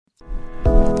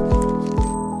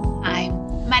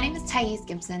Thais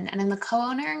Gibson, and I'm the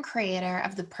co-owner and creator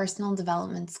of the Personal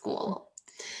Development School.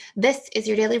 This is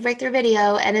your daily breakthrough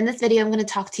video, and in this video, I'm going to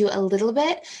talk to you a little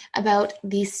bit about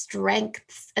the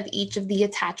strengths of each of the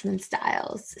attachment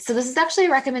styles. So this is actually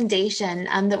a recommendation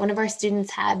that one of our students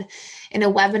had in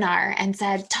a webinar and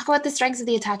said, talk about the strengths of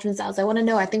the attachment styles. I want to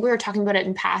know. I think we were talking about it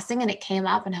in passing and it came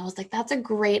up and I was like, that's a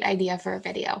great idea for a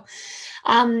video.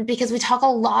 Because we talk a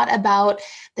lot about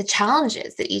the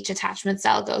challenges that each attachment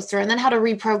style goes through and then how to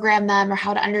reprogram them or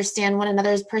how to understand one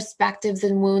another's perspectives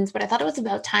and wounds. But I thought it was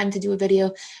about time to do a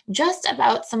video just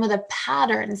about some of the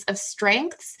patterns of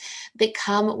strengths that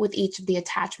come with each of the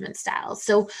attachment styles.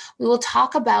 So we will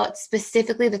talk about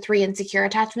specifically the 3 insecure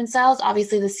attachment styles.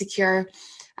 Obviously the secure,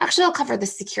 actually I'll cover the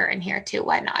secure in here too,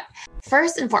 why not?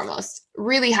 First and foremost,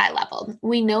 really high level.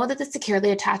 We know that the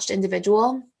securely attached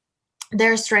individual,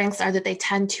 their strengths are that they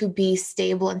tend to be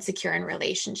stable and secure in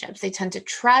relationships. They tend to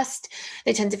trust,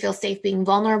 they tend to feel safe being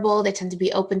vulnerable, they tend to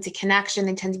be open to connection,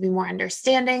 they tend to be more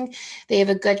understanding, they have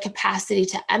a good capacity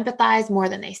to empathize more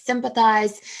than they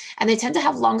sympathize, and they tend to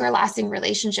have longer lasting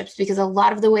relationships because a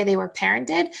lot of the way they were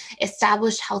parented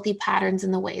established healthy patterns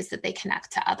in the ways that they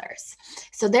connect to others.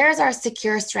 So there's our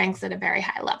secure strengths at a very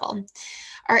high level.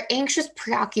 Our anxious,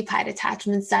 preoccupied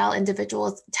attachment style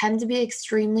individuals tend to be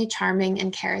extremely charming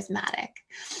and charismatic.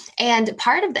 And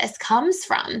part of this comes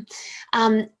from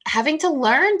having to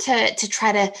learn to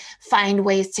try to find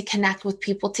ways to connect with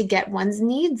people to get one's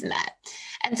needs met.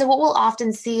 And so what we'll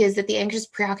often see is that the anxious,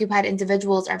 preoccupied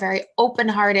individuals are very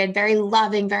open-hearted, very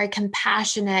loving, very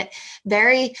compassionate,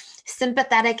 very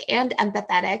sympathetic and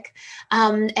empathetic,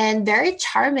 and very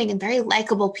charming and very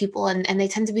likable people. And they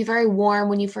tend to be very warm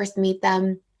when you first meet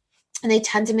them. And they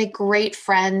tend to make great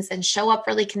friends and show up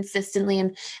really consistently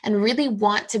and really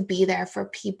want to be there for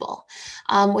people,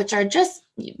 which are just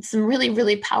some really,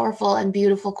 really powerful and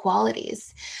beautiful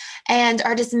qualities. And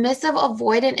our dismissive,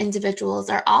 avoidant individuals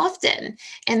are often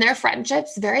in their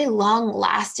friendships very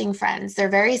long-lasting friends. They're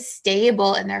very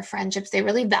stable in their friendships. They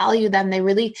really value them. They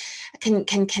really can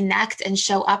connect and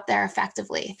show up there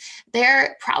effectively.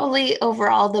 They're probably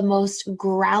overall the most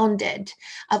grounded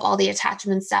of all the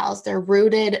attachment styles. They're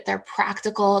rooted, they're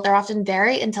practical, they're often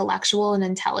very intellectual and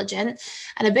intelligent.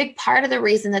 And a big part of the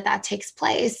reason that that takes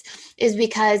place is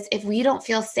because if we don't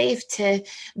feel safe to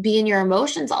be in your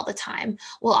emotions all the time,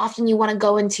 well, often you want to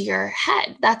go into your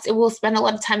head. It will spend a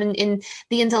lot of time in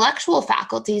the intellectual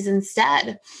faculties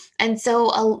instead. And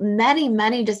so many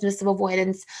dismissive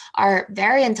avoidants are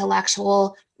very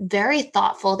intellectual, very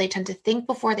thoughtful. They tend to think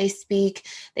before they speak.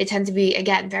 They tend to be,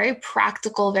 again, very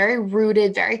practical, very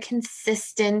rooted, very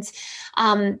consistent.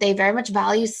 They very much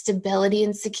value stability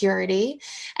and security.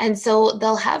 And so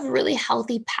they'll have really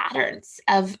healthy patterns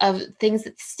of things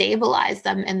that stabilize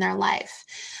them in their life.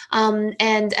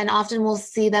 And often we'll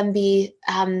see them be,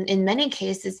 in many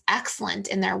cases, excellent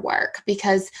in their work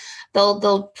because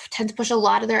they'll tend to push a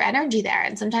lot of their energy there.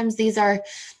 And sometimes these are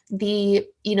the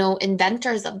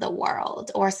inventors of the world,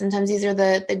 or sometimes these are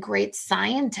the great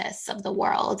scientists of the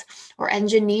world or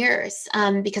engineers,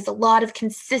 because a lot of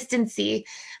consistency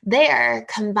there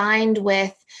combined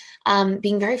with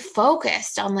being very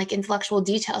focused on like intellectual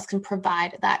details can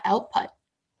provide that output.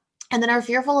 And then our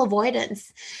fearful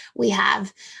avoidance we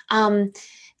have,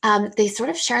 they sort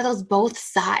of share those both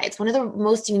sides. One of the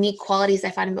most unique qualities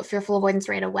I find about fearful avoidance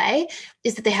right away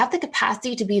is that they have the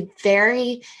capacity to be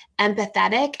very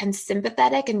empathetic and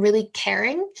sympathetic and really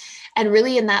caring and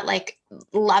really in that like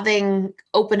loving,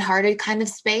 open-hearted kind of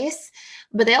space.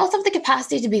 But they also have the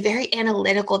capacity to be very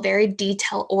analytical, very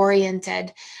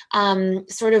detail-oriented,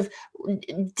 sort of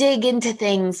dig into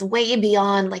things way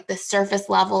beyond like the surface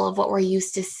level of what we're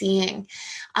used to seeing.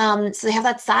 So they have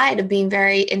that side of being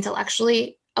very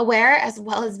intellectually aware as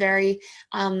well as very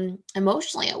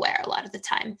emotionally aware a lot of the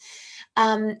time.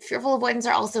 Fearful avoidants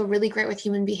are also really great with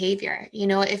human behavior.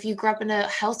 If you grew up in a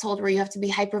household where you have to be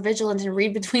hypervigilant and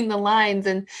read between the lines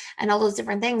and all those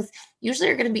different things, usually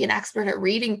you're going to be an expert at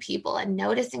reading people and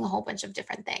noticing a whole bunch of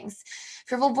different things.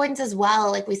 Fearful avoidants as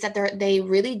well, like we said, they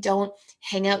really don't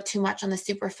hang out too much on the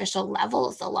superficial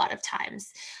levels a lot of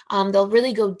times. They'll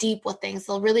really go deep with things.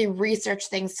 They'll really research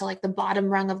things to like the bottom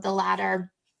rung of the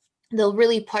ladder. They'll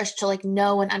really push to like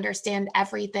know and understand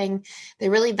everything. They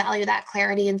really value that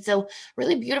clarity. And so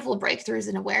really beautiful breakthroughs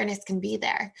and awareness can be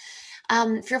there.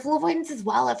 Fearful avoidance as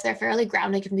well, if they're fairly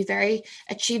grounded, can be very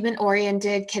achievement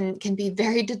oriented, can be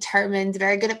very determined,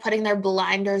 very good at putting their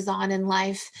blinders on in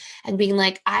life and being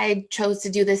like, I chose to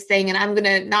do this thing and I'm going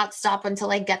to not stop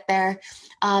until I get there.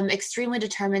 Extremely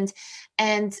determined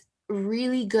and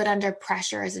really good under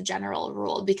pressure as a general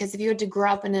rule, because if you had to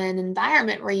grow up in an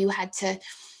environment where you had to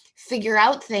figure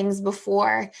out things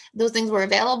before those things were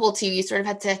available to you. You sort of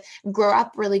had to grow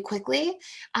up really quickly.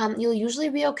 You'll usually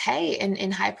be okay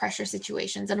in high pressure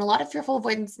situations. And a lot of fearful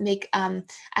avoidants make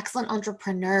excellent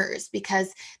entrepreneurs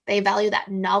because they value that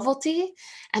novelty,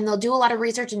 and they'll do a lot of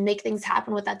research and make things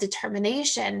happen with that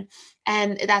determination.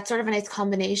 And that's sort of a nice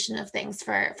combination of things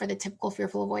for the typical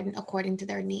fearful avoidant according to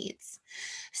their needs.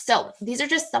 So these are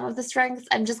just some of the strengths.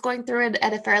 I'm just going through it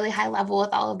at a fairly high level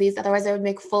with all of these. Otherwise, I would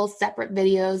make full separate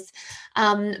videos.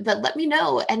 But let me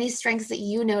know any strengths that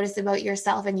you notice about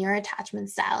yourself and your attachment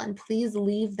style, and please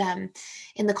leave them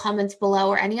in the comments below,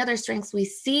 or any other strengths we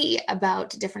see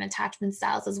about different attachment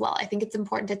styles as well. I think it's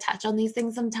important to touch on these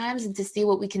things sometimes and to see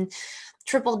what we can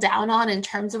triple down on in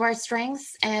terms of our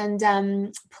strengths.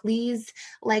 And please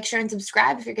like, share, and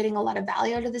subscribe if you're getting a lot of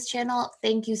value out of this channel.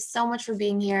 Thank you so much for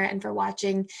being here and for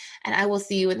watching, and I will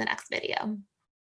see you in the next video.